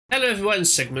Hello everyone,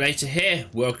 Segmentator here.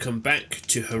 Welcome back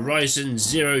to Horizon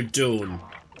Zero Dawn.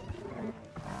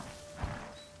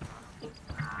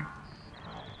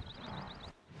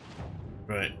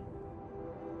 Right.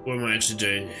 What am I actually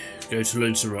doing? Go to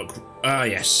Lonesome Rock. Ah,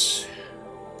 yes.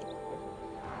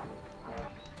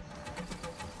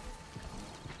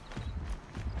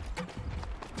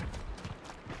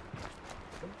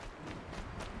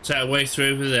 Is that a way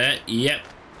through over there? Yep.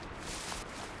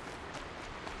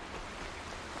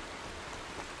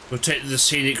 We'll take the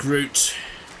scenic route.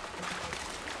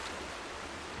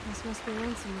 This must be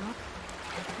Lonesome Rock.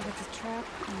 If it's a trap,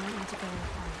 I might need to go and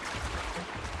find it.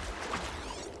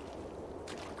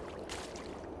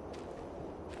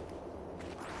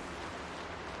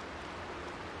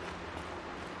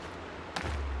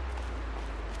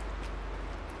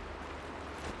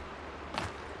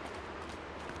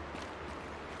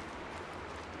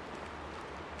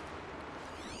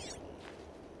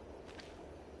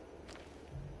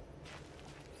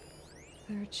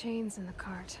 There are chains in the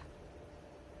cart.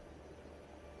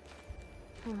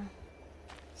 Huh.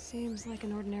 Seems like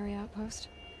an ordinary outpost.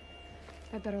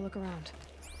 I'd better look around.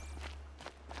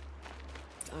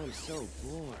 I'm so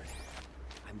bored.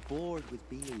 I'm bored with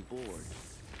being bored.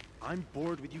 I'm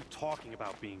bored with you talking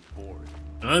about being bored.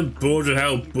 I'm bored of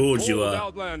how bored you are.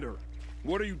 Outlander,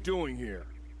 what are you doing here?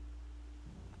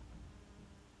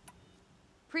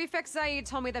 Prefect Zaid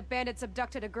told me that bandits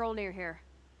abducted a girl near here.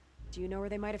 Do you know where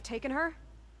they might have taken her?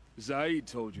 Zaid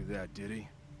told you that, did he?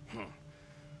 Huh.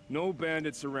 No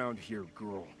bandits around here,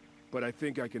 girl. But I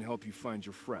think I can help you find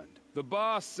your friend. The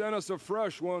boss sent us a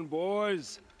fresh one,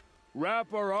 boys.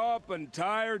 Wrap her up and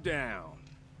tie her down.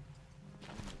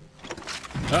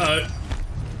 Uh-oh.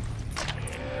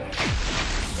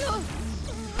 Alright,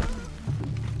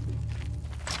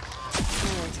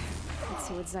 let's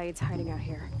see what Zaid's hiding out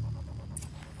here.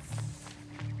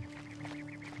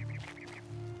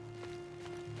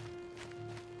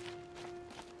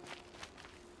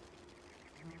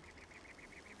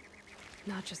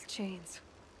 Not just chains,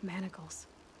 manacles.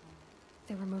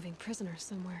 They were moving prisoners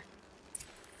somewhere.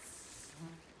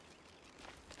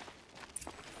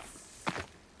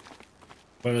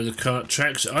 Follow the cart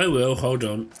tracks. I will. Hold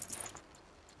on.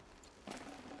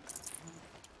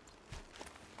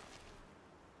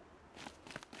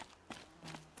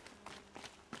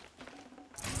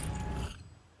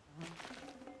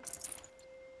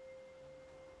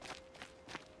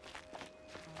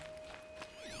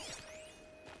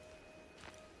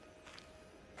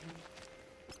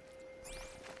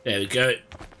 There we go.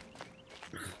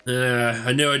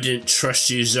 I knew I didn't trust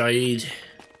you, Zaid.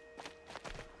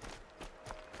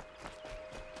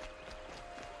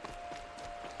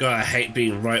 God, I hate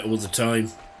being right all the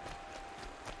time.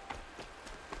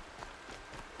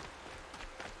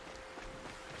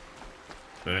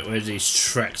 Right, where do these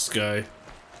tracks go?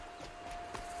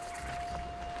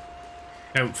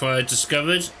 Campfire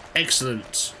discovered.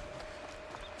 Excellent.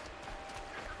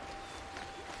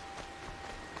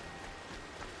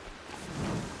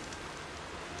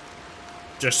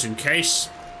 Just in case.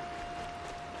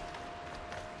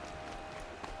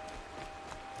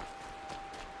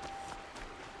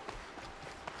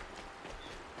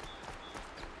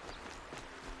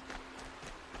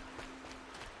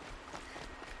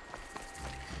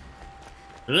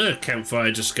 Another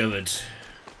campfire discovered.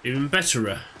 Even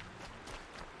betterer.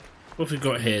 What have we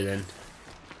got here then?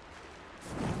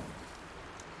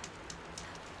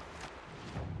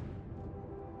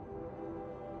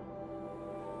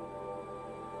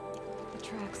 The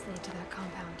tracks lead to that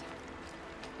compound.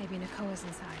 Maybe Nakoa's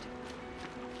inside.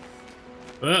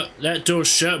 Well, that door's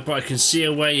shut, but I can see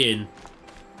a way in.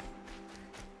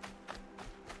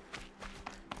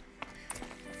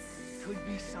 Could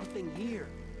be something here.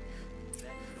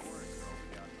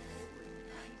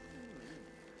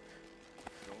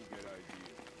 Don't get ideas.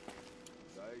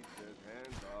 Zaid says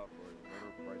hands off or it's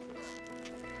better price it out.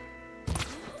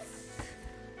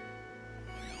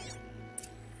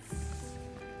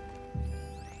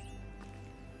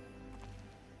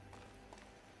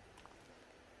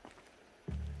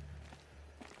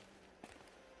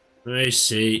 I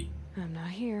see. I'm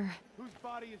not here. Whose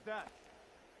body is that?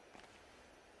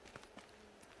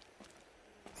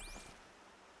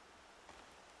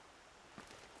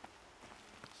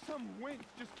 Some winch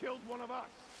just killed one of us.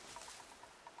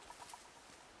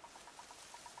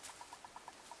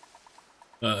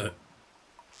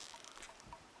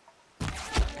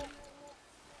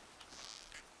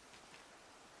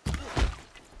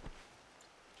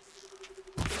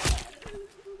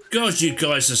 God, you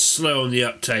guys are slow on the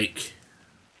uptake.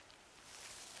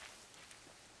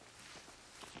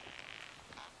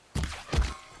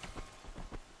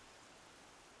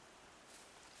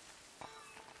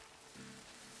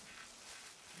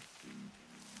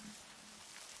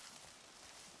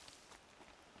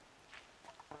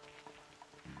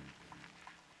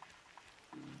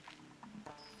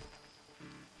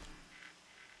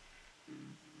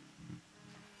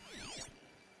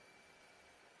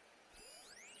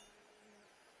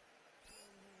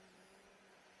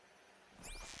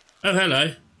 Oh,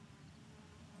 hello.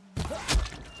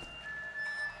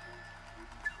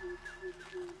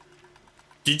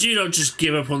 Did you not just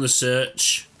give up on the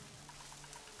search?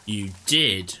 You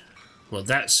did. Well,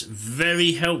 that's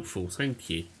very helpful. Thank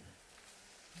you.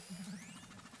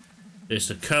 There's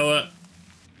the Koa.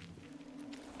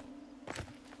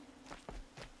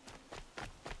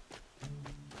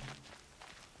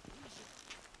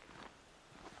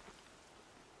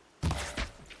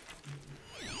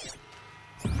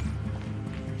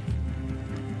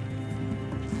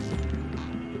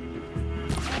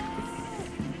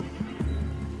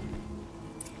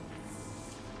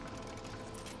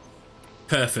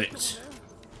 Perfect.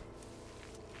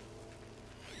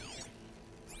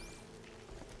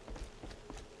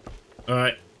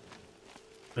 Alright.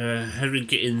 How do we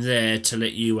get in there to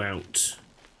let you out?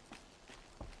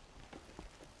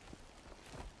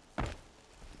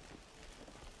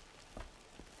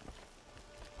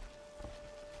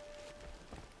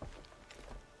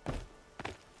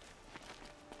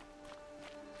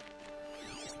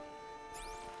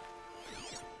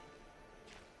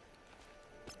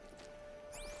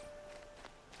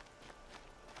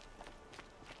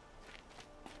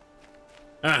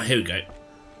 Ah, here we go.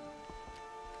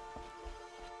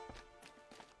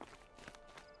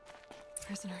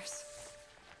 Prisoners.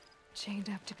 Chained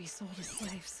up to be sold as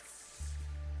slaves.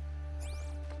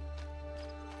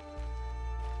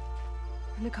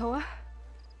 Nakoa?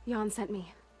 Jan sent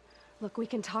me. Look, we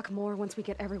can talk more once we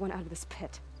get everyone out of this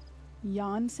pit.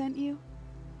 Jan sent you?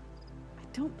 I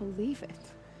don't believe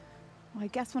it. Well, I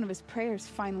guess one of his prayers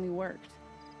finally worked.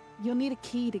 You'll need a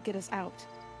key to get us out.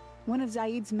 One of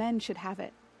Zaid's men should have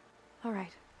it. All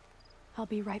right. I'll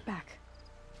be right back.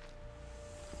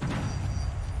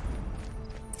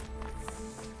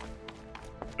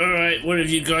 Alright, one of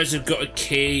you guys have got a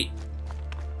key.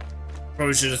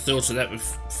 Probably should have thought of that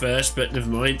first, but never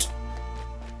mind.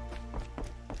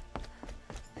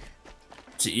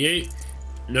 Is it you?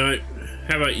 No.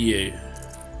 How about you?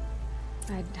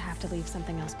 I'd have to leave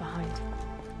something else behind.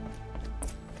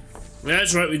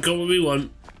 That's right, we've got what we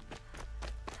want.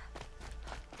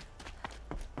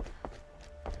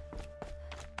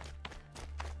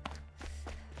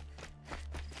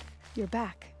 You're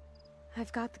back.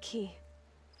 I've got the key.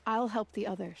 I'll help the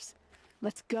others.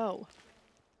 Let's go.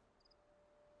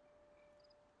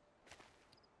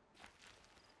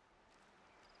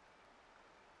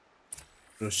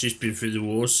 Well, she's been through the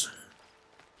wars.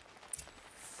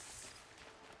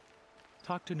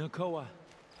 Talk to Nakoa.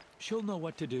 She'll know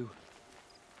what to do.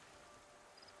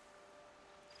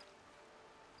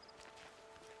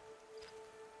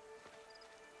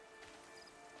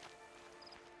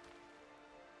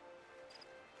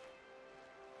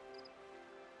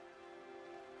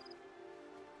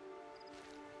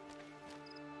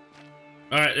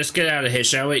 Alright, let's get out of here,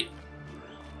 shall we?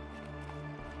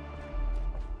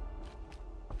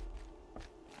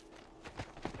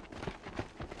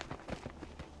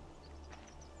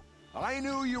 I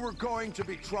knew you were going to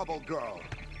be trouble, girl.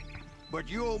 But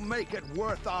you'll make it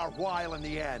worth our while in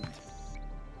the end.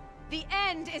 The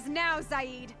end is now,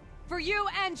 Zaid. For you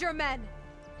and your men.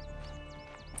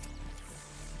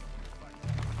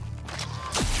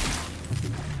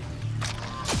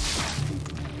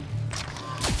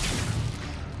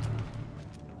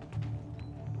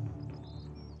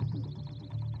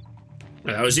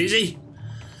 Well, that was easy.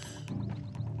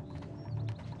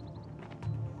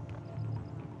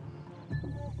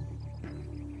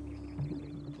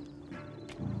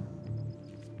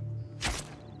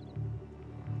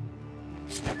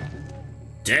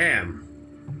 Damn.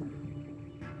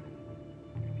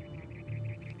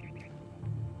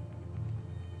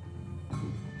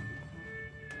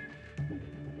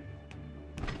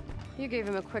 You gave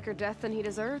him a quicker death than he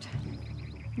deserved.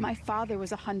 My father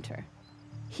was a hunter.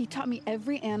 He taught me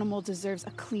every animal deserves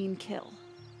a clean kill.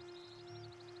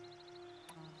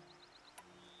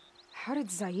 How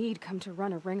did Zaid come to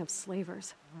run a ring of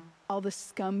slavers? All the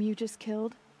scum you just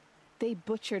killed, they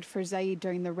butchered for Zaid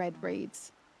during the Red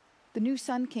Raids. The new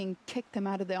Sun King kicked them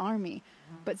out of the army,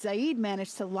 but Zaid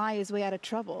managed to lie his way out of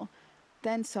trouble,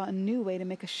 then saw a new way to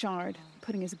make a shard,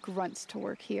 putting his grunts to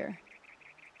work here.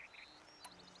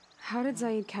 How did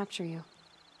Zaid capture you?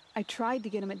 I tried to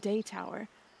get him at Day Tower,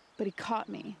 but he caught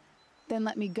me, then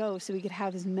let me go so he could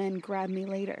have his men grab me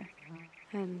later.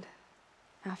 And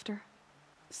after?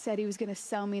 Said he was gonna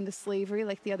sell me into slavery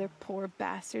like the other poor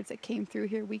bastards that came through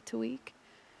here week to week.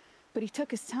 But he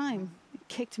took his time, and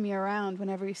kicked me around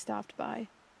whenever he stopped by.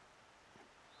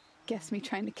 Guess me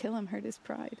trying to kill him hurt his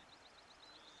pride.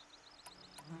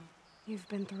 You've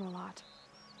been through a lot.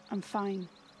 I'm fine.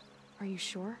 Are you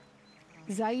sure?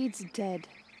 Zaid's dead.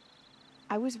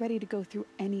 I was ready to go through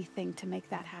anything to make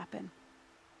that happen.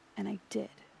 And I did.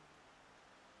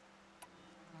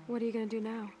 What are you gonna do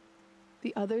now?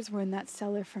 The others were in that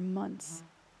cellar for months.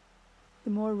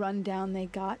 The more run down they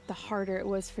got, the harder it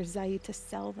was for Zaid to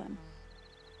sell them.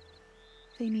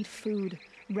 They need food,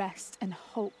 rest, and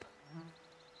hope.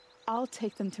 I'll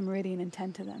take them to Meridian and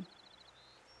tend to them.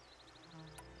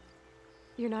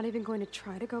 You're not even going to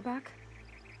try to go back?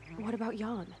 What about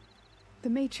Jan? The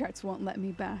matriarchs won't let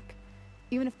me back.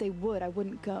 Even if they would, I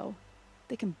wouldn't go.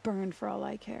 They can burn for all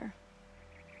I care.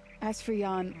 As for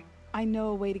Jan, I know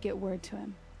a way to get word to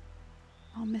him.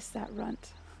 I'll miss that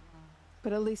runt.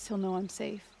 But at least he'll know I'm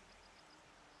safe.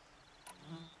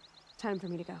 Time for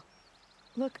me to go.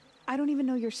 Look, I don't even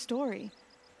know your story.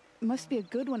 It must be a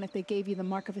good one if they gave you the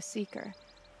mark of a seeker.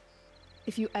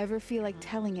 If you ever feel like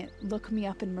telling it, look me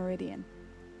up in Meridian.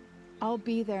 I'll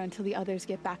be there until the others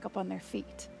get back up on their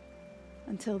feet.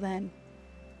 Until then,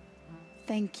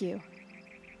 thank you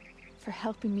for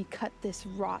helping me cut this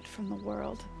rot from the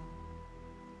world.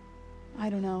 I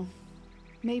don't know.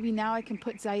 Maybe now I can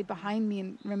put Zaid behind me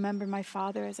and remember my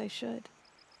father as I should.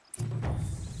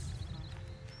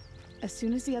 As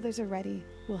soon as the others are ready,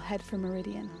 we'll head for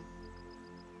Meridian.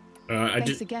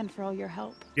 Thanks again for all your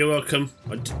help. You're welcome.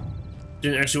 I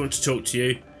didn't actually want to talk to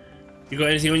you. You got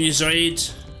anything on you, Zaid?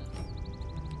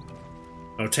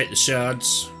 I'll take the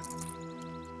shards.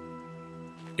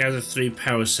 Gather 3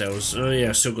 power cells. Oh yeah,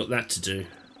 I still got that to do.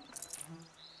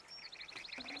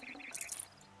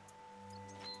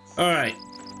 Alright.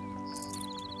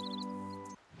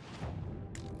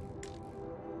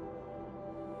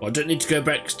 Well, I don't need to go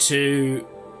back to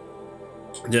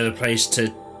the other place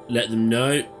to let them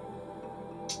know.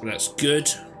 That's good.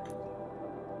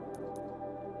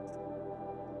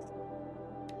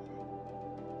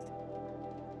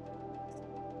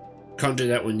 Can't do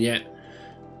that one yet.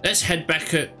 Let's head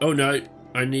back at... Oh no,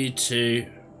 I need to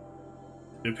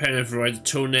repair and override the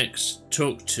tool next.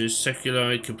 Talk to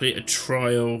Secular, complete a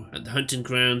trial at the hunting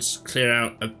grounds, clear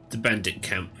out the bandit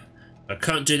camp. I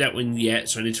can't do that one yet,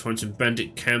 so I need to find some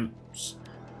bandit camps.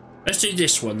 Let's do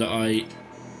this one that I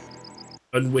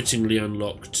unwittingly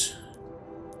unlocked.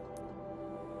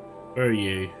 Where are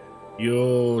you?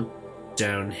 You're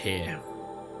down here.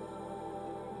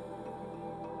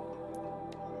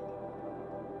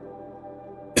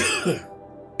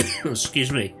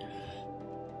 Excuse me.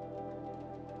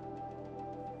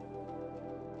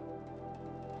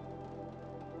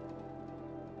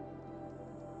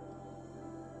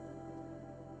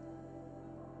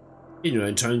 In your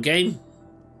own time, game.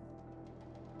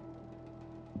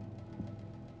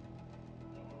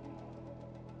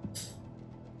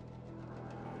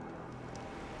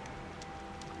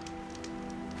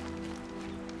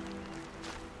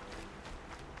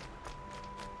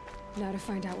 Now to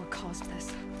find out what caused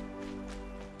this.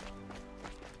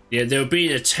 Yeah, they were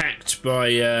being attacked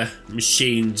by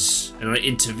machines, and I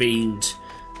intervened.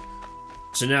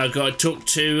 So now I've got to talk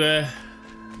to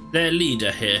their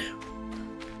leader here.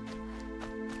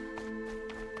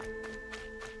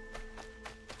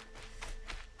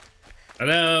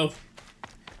 Hello?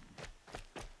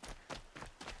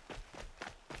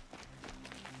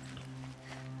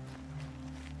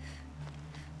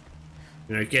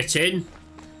 Can I get in?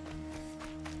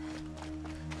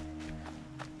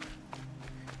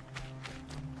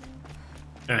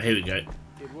 Ah, here we go.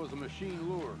 It was a machine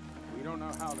lure. We don't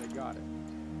know how they got it.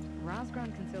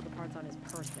 Rosgron concealed the parts on his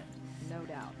person, no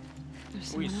doubt.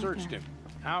 We searched him.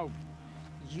 How?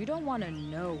 You don't want to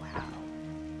know how.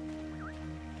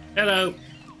 Hello.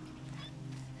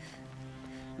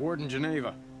 Warden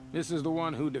Geneva. This is the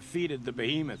one who defeated the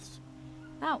behemoths.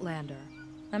 Outlander.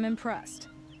 I'm impressed.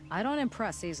 I don't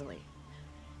impress easily.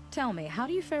 Tell me, how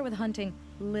do you fare with hunting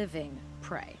living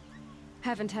prey?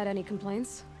 Haven't had any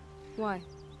complaints. Why?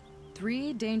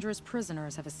 3 dangerous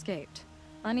prisoners have escaped.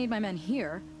 I need my men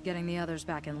here, getting the others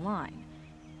back in line.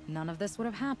 None of this would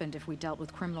have happened if we dealt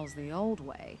with criminals the old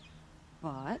way.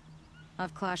 But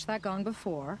I've clashed that gong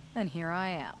before, and here I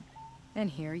am. And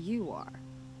here you are.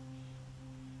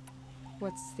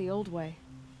 What's the old way?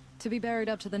 To be buried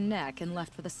up to the neck and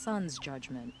left for the sun's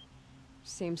judgment.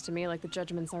 Seems to me like the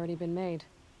judgment's already been made.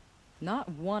 Not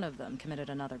one of them committed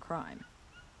another crime.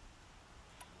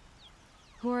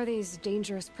 Who are these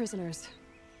dangerous prisoners?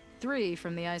 3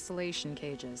 from the isolation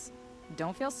cages.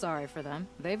 Don't feel sorry for them.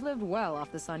 They've lived well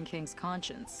off the Sun King's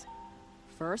conscience.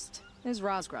 First is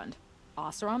Rosgrund.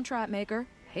 Oseram Trapmaker,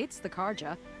 hates the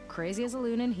Karja, crazy as a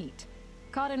loon in heat.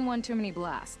 Caught in one too many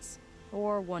blasts.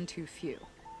 Or one too few.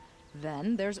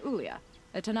 Then there's Ulia,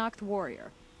 a Tenakth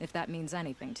warrior, if that means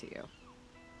anything to you.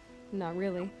 Not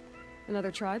really. Another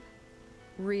tribe?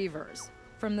 Reavers.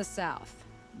 From the south.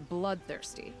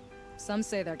 Bloodthirsty. Some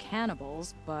say they're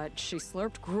cannibals, but she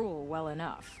slurped gruel well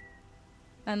enough.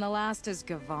 And the last is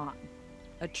Gavan,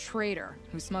 a traitor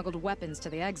who smuggled weapons to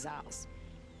the exiles.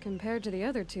 Compared to the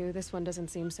other two, this one doesn't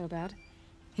seem so bad.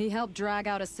 He helped drag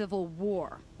out a civil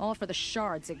war, all for the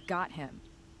shards it got him.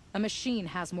 A machine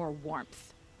has more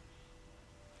warmth.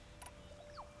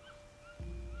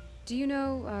 Do you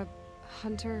know a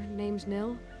hunter named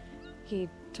Nil? He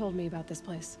told me about this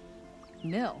place.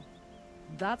 Nil?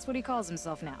 That's what he calls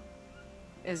himself now.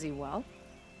 Is he well?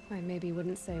 I maybe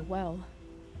wouldn't say well.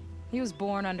 He was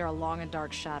born under a long and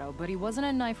dark shadow, but he wasn't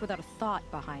a knife without a thought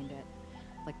behind it.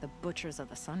 Like the butchers of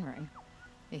the Sun Ring.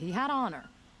 He had honor.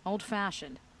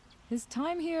 Old-fashioned. His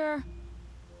time here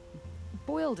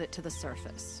boiled it to the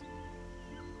surface.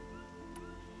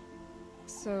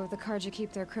 So the Carja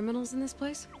keep their criminals in this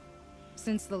place?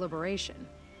 Since the liberation,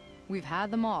 we've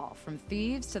had them all, from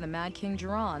thieves to the Mad King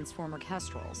Jiran's former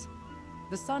kestrels.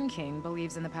 The Sun King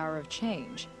believes in the power of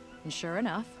change, and sure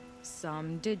enough,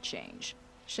 some did change.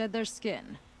 Shed their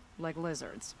skin, like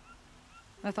lizards.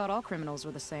 I thought all criminals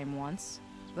were the same once.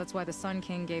 That's why the Sun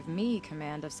King gave me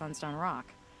command of Sunstone Rock.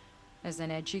 As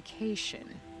an education.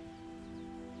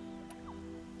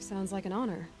 Sounds like an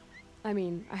honor. I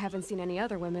mean, I haven't seen any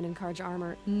other women in Carja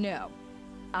armor. No.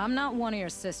 I'm not one of your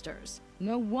sisters.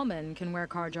 No woman can wear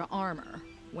Carja armor.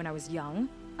 When I was young,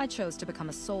 I chose to become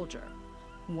a soldier.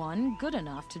 One good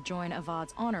enough to join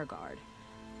Avad's honor guard.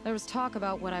 There was talk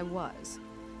about what I was.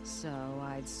 So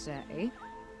I'd say,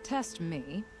 test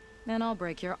me, and I'll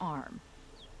break your arm.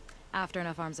 After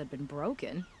enough arms had been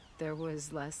broken, there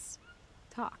was less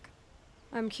talk.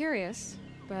 I'm curious,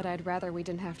 but I'd rather we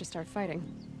didn't have to start fighting.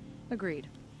 Agreed.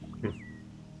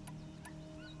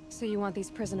 So you want these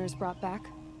prisoners brought back?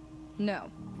 No.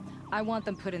 I want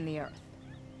them put in the earth.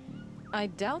 I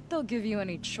doubt they'll give you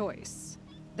any choice.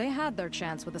 They had their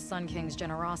chance with the Sun King's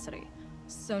generosity.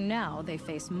 So now they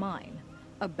face mine.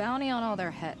 A bounty on all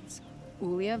their heads.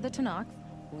 Ulia of the Tanakh,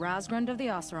 Razgrund of the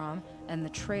Oseram, and the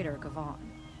traitor Gavan.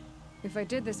 If I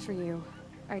did this for you,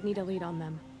 I'd need a lead on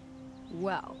them.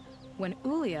 Well, when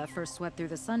Ulia first swept through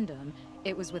the Sundom,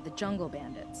 it was with the jungle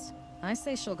bandits. I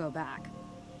say she'll go back.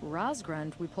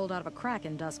 Razgrund we pulled out of a crack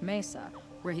in Dusk Mesa,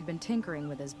 where he'd been tinkering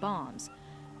with his bombs.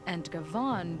 And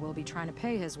Gavan will be trying to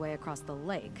pay his way across the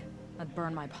lake. I'd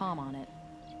burn my palm on it.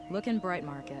 Look in Bright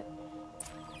Market.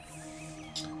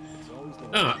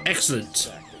 Ah,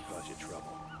 excellent.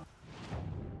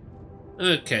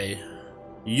 Okay.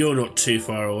 You're not too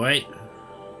far away.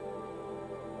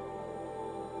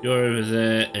 You're over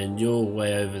there, and you're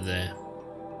way over there.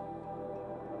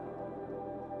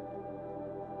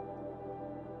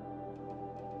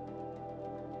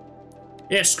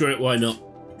 Yeah, screw it, why not?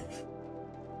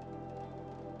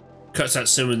 Cuts out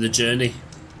some of the journey.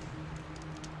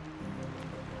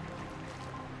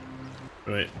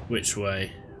 Right, which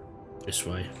way? This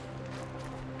way.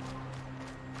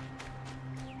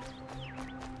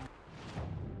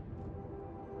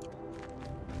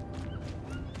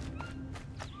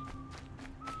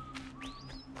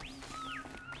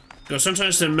 Because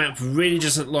sometimes the map really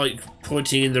doesn't like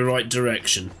pointing in the right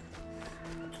direction.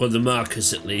 Or the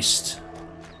markers, at least.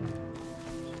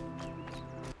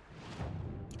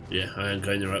 Yeah, I am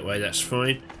going the right way, that's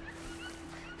fine.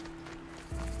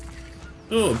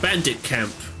 Oh, bandit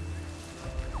camp.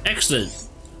 Excellent.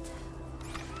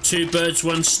 2 birds,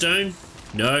 1 stone.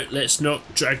 No, let's not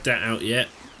drag that out yet.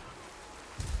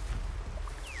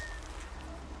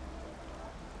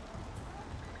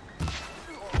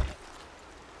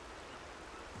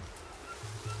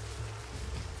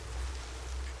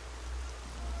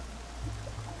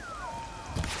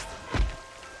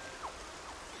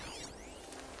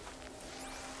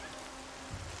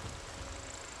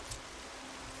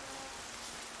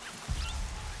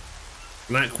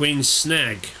 Blackwing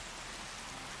snag.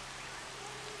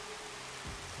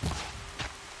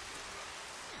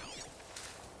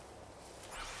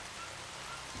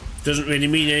 Doesn't really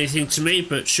mean anything to me,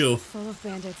 but sure. Full of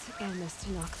bandits and this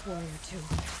Tanakh warrior too.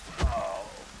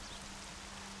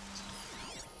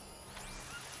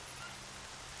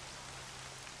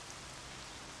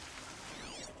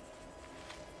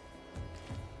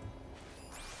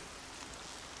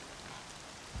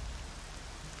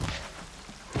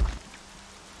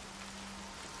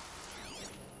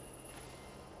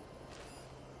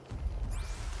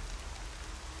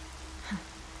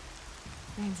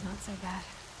 Rain's not so bad.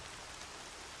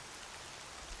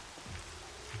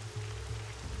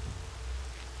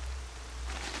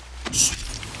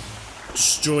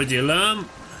 Destroy the alarm.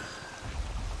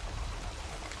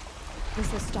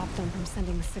 This will stop them from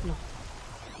sending the signal.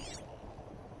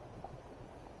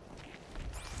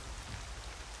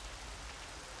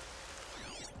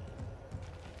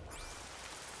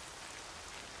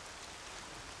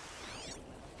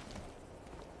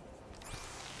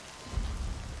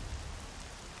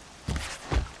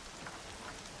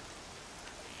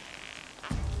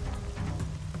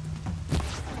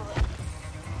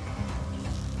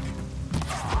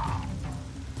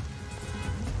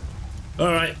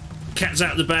 Alright, cat's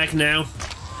out of the bag now.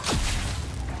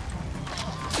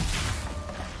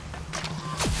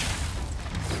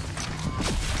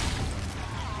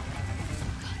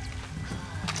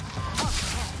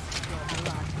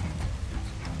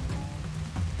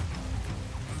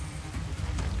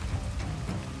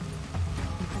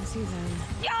 You can see them.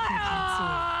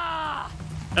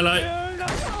 Hello.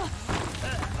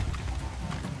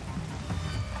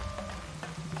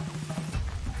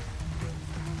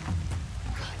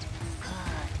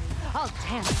 I'll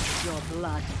taste your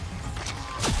blood.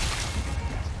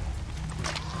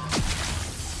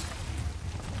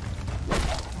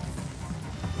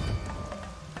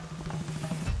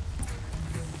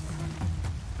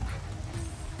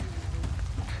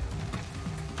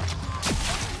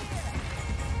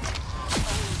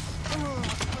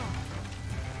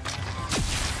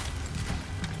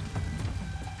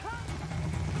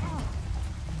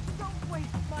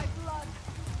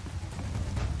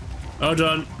 Hold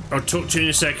on. I'll talk to you in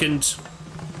a second.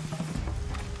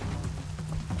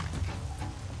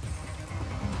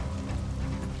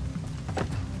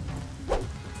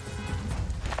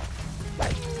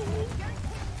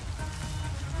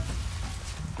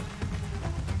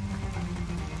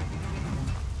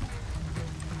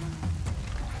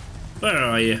 Where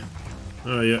are you?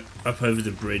 Oh, you're up over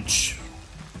the bridge.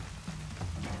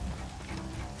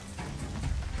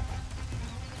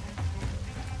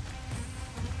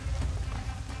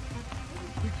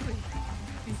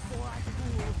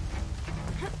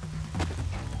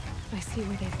 I see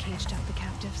where they've caged up the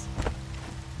captives.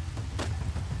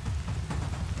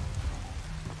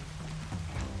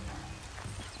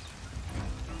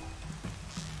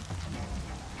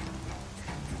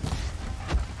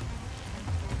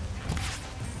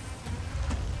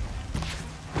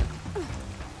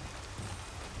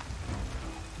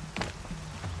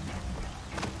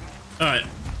 Alright.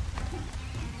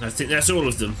 I think that's all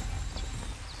of them.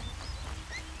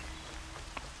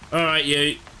 Alright,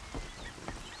 you.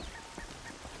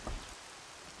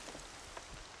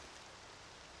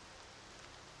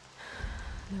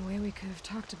 No way we could have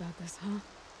talked about this, huh?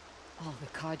 All the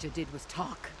Carja did was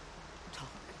talk.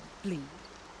 Talk, bleed,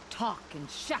 talk and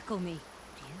shackle me. You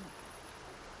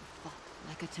fought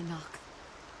like a Tanakh.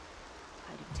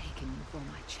 I'd have taken you for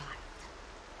my child.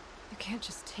 You can't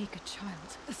just take a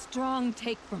child. The strong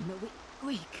take from the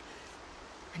weak.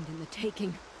 And in the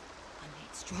taking, I'm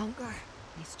made stronger.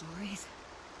 These stories,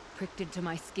 pricked into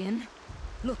my skin.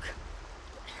 Look.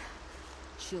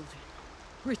 Children,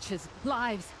 riches,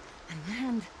 lives, and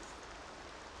land.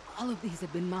 All of these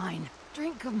have been mine.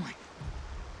 Drink of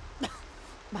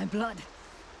my blood,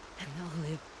 and they'll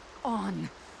live on.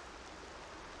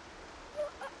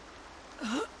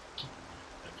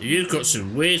 You've got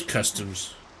some weird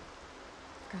customs.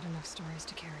 Got enough stories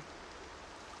to carry.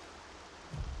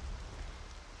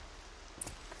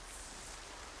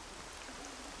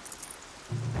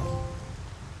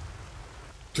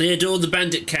 Cleared all the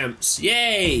bandit camps.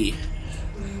 Yay!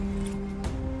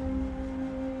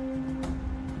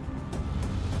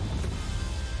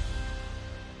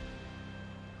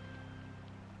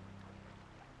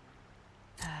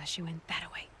 She went that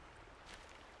way.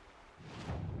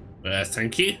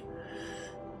 Thank you.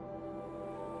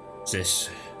 What's this?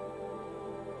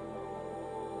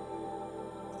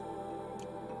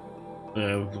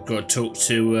 We've got to talk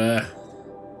to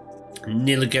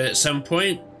Nil again at some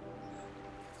point.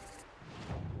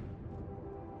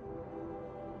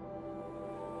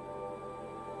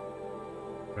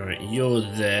 Alright, you're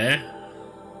there.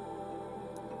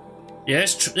 Yeah,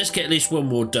 let's get at least one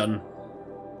more done.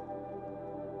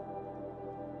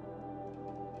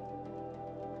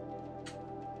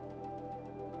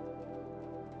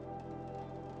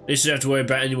 At least you don't have to worry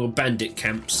about any more bandit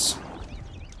camps.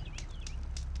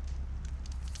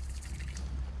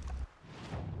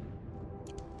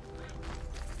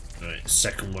 Alright,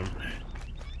 second one.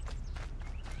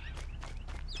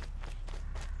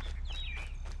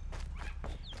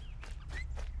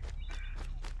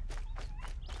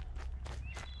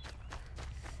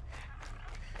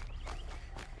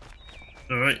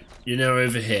 Alright, you're now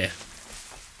over here.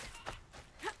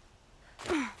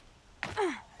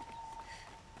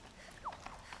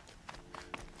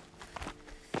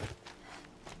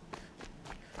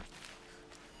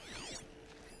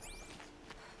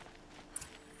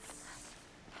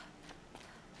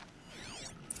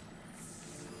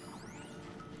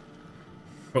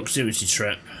 Proximity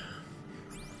trap.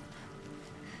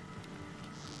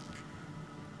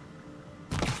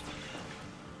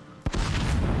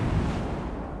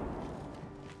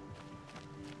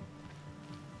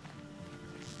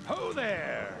 Ho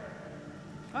there!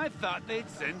 I thought they'd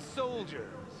send soldiers.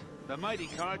 The mighty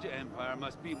Carja Empire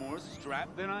must be more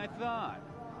strapped than I thought.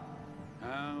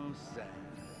 How sad.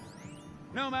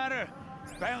 No matter.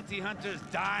 Bounty hunters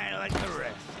die like the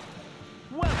rest.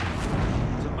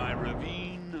 Welcome to my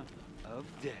ravine of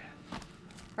death.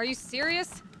 Are you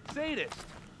serious? Sadist,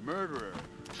 murderer,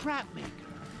 trapmaker.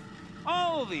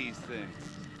 All these things.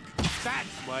 That's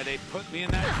why they put me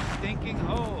in that stinking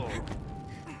hole.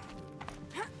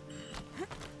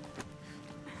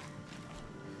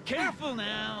 Careful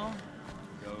now.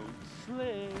 Don't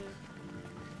slip.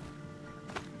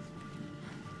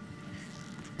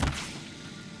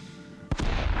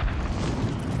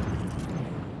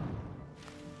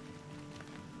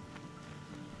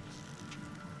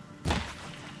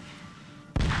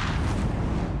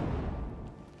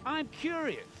 I'm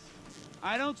curious.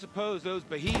 I don't suppose those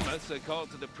behemoths that called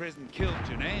to the prison killed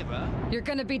Geneva. You're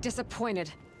gonna be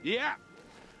disappointed. Yeah.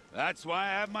 That's why I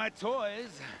have my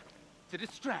toys. To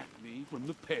distract me from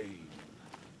the pain.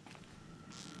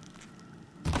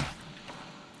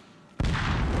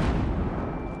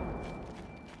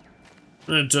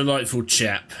 A delightful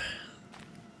chap.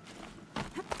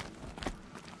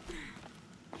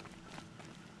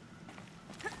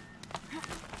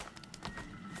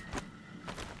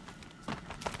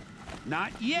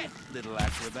 Not yet, little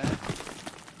acrobat.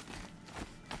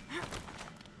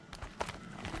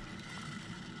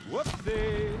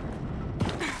 Whoopsie!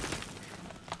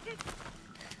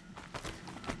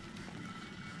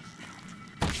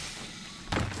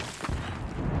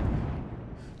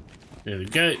 There we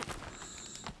go.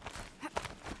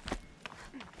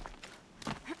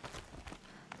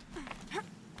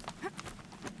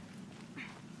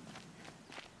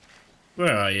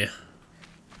 Where are you?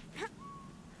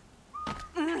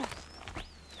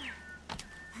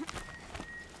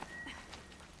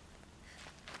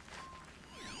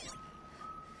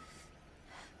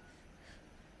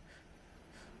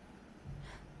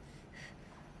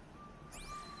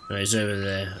 Oh, he's over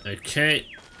there. Okay.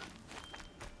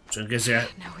 So I guess yeah.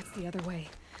 Now it's the other way,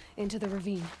 into the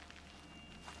ravine.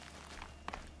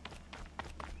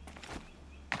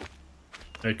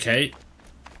 Okay.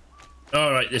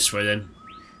 All right, this way then.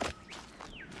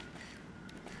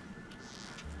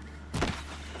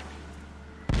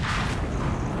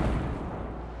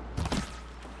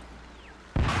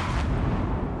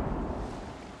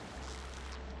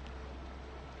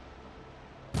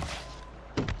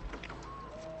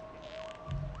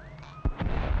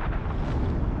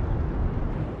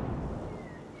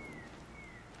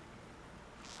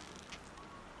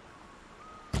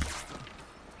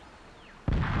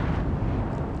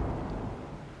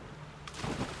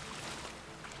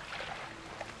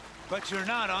 But you're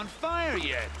not on fire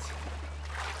yet.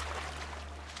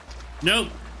 Nope.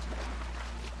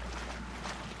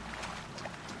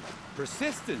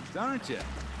 Persistent, aren't you?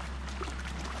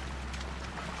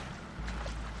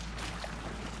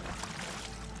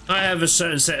 I have a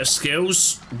certain set of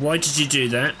skills. Why did you do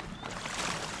that?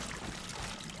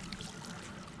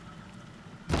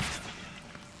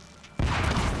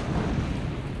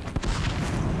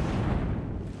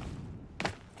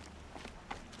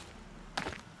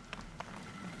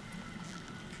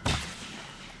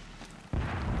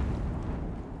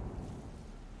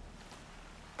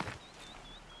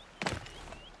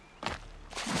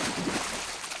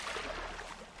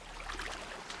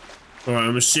 Alright,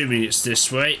 I'm assuming it's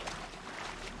this way.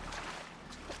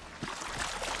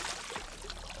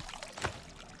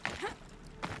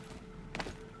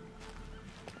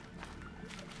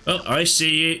 Oh, I see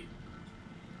you.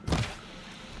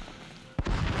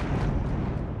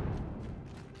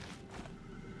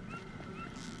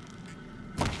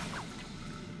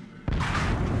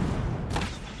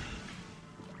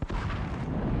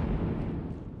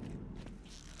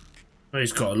 Oh,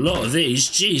 he's got a lot of these,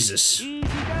 Jesus. Easy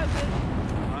does it.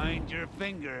 Mind your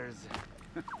fingers.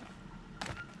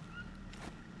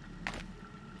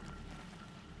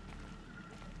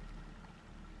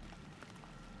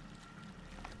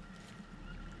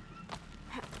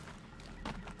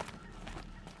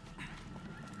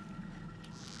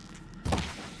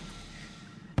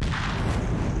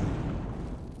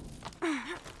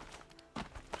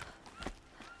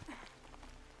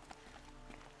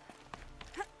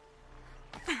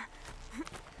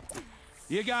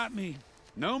 You got me.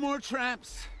 No more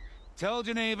traps. Tell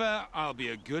Geneva I'll be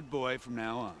a good boy from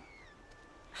now on.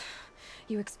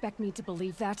 You expect me to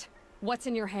believe that? What's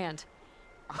in your hand?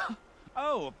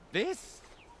 Oh, this?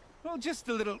 Well, just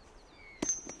a little...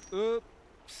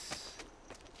 Oops.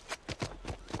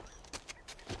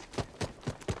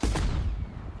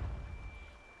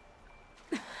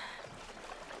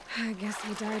 I guess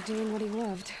he died doing what he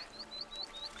loved.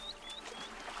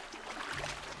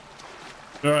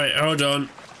 Alright, hold on.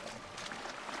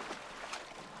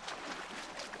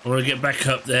 I want to get back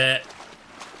up there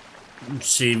and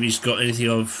see if he's got anything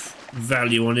of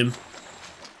value on him.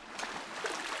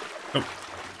 Oh.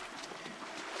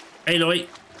 Aloy!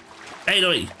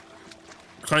 Aloy!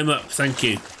 Climb up, thank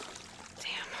you.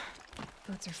 Damn.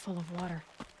 Boats are full of water.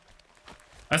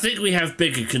 I think we have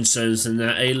bigger concerns than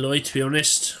that, Aloy, to be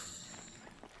honest.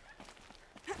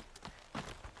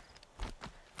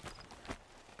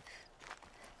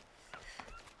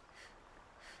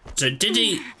 So did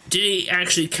he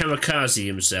actually kamikaze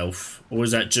himself, or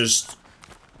was that just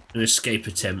an escape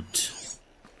attempt?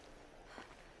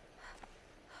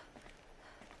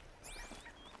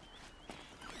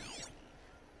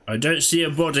 I don't see a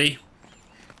body.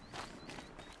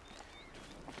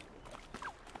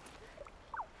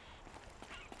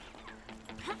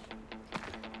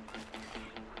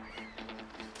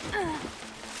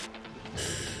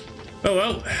 Oh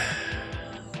well.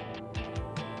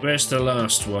 Where's the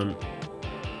last one?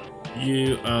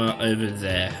 You are over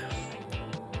there.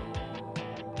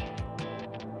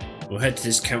 We'll head to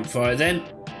this campfire then.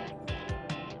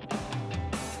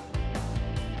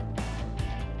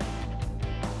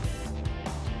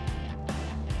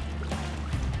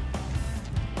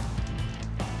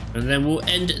 And then we'll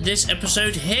end this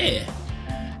episode here.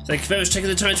 Thank you very much for taking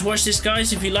the time to watch this,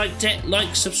 guys. If you liked it,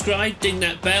 like, subscribe, ding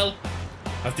that bell.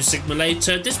 I've been Sigma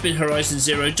Later. This has been Horizon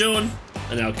Zero Dawn,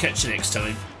 and I'll catch you next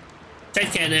time.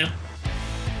 Take care now.